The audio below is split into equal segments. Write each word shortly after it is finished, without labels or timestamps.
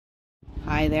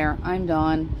Hi there, I'm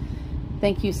Dawn.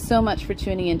 Thank you so much for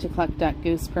tuning in to Cluck,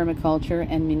 Goose, Permaculture,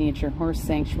 and Miniature Horse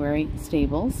Sanctuary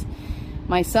Stables.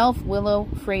 Myself, Willow,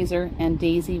 Fraser, and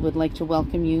Daisy would like to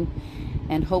welcome you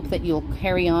and hope that you'll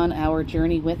carry on our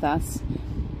journey with us.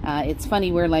 It's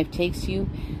funny where life takes you,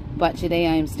 but today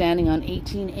I am standing on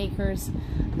 18 acres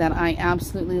that I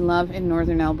absolutely love in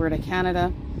Northern Alberta,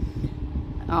 Canada,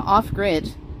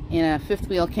 off-grid in a fifth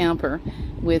wheel camper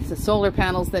with solar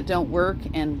panels that don't work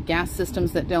and gas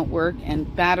systems that don't work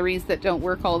and batteries that don't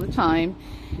work all the time.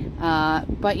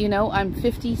 But you know, I'm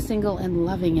 50, single, and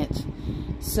loving it.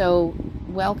 So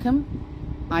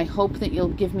welcome. I hope that you'll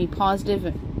give me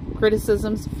positive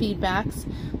criticisms, feedbacks,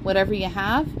 whatever you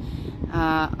have.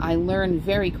 I learn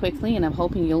very quickly, and I'm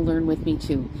hoping you'll learn with me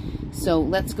too. So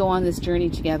let's go on this journey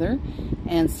together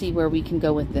and see where we can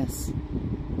go with this.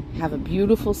 Have a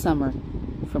beautiful summer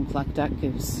from Cluck,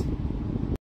 Goose.